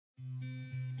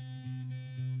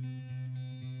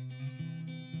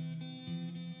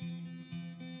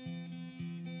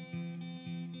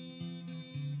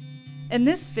In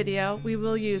this video, we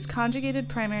will use conjugated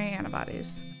primary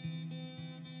antibodies.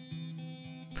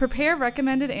 Prepare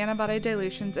recommended antibody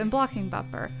dilutions and blocking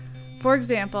buffer, for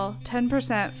example,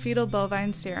 10% fetal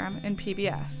bovine serum in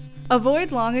PBS.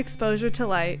 Avoid long exposure to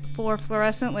light for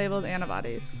fluorescent labeled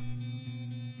antibodies.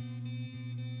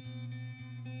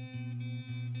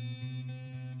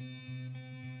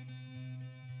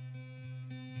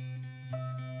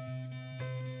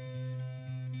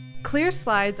 Clear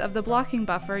slides of the blocking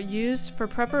buffer used for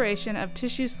preparation of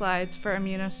tissue slides for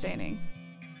immunostaining.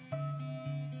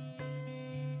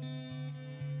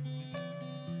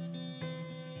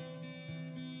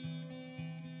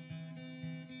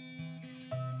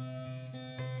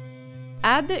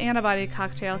 Add the antibody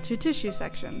cocktail to tissue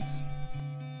sections.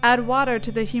 Add water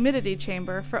to the humidity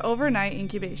chamber for overnight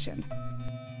incubation.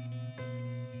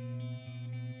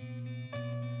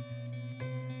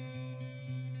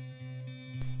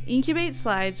 Incubate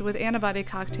slides with antibody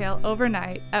cocktail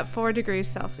overnight at 4 degrees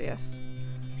Celsius.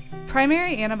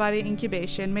 Primary antibody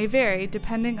incubation may vary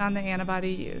depending on the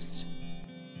antibody used.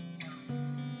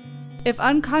 If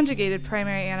unconjugated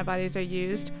primary antibodies are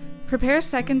used, prepare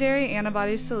secondary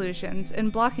antibody solutions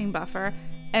in blocking buffer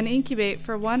and incubate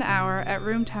for 1 hour at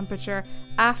room temperature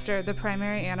after the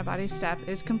primary antibody step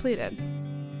is completed.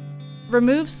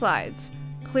 Remove slides,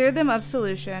 clear them of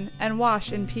solution, and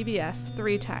wash in PBS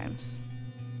 3 times.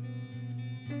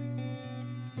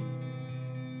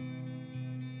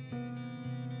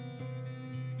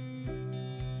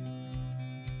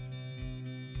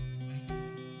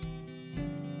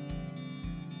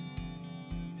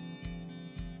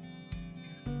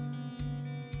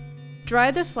 Dry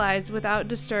the slides without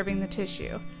disturbing the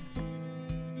tissue.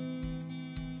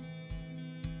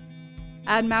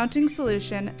 Add mounting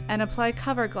solution and apply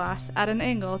cover glass at an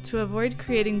angle to avoid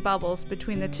creating bubbles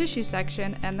between the tissue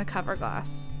section and the cover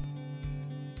glass.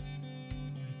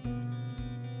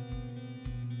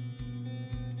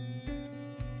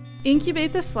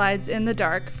 Incubate the slides in the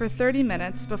dark for 30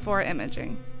 minutes before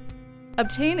imaging.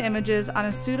 Obtain images on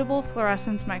a suitable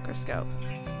fluorescence microscope.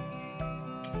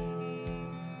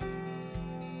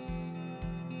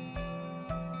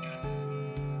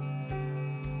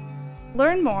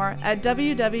 Learn more at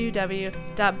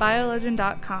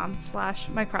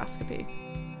www.biolegend.com/microscopy.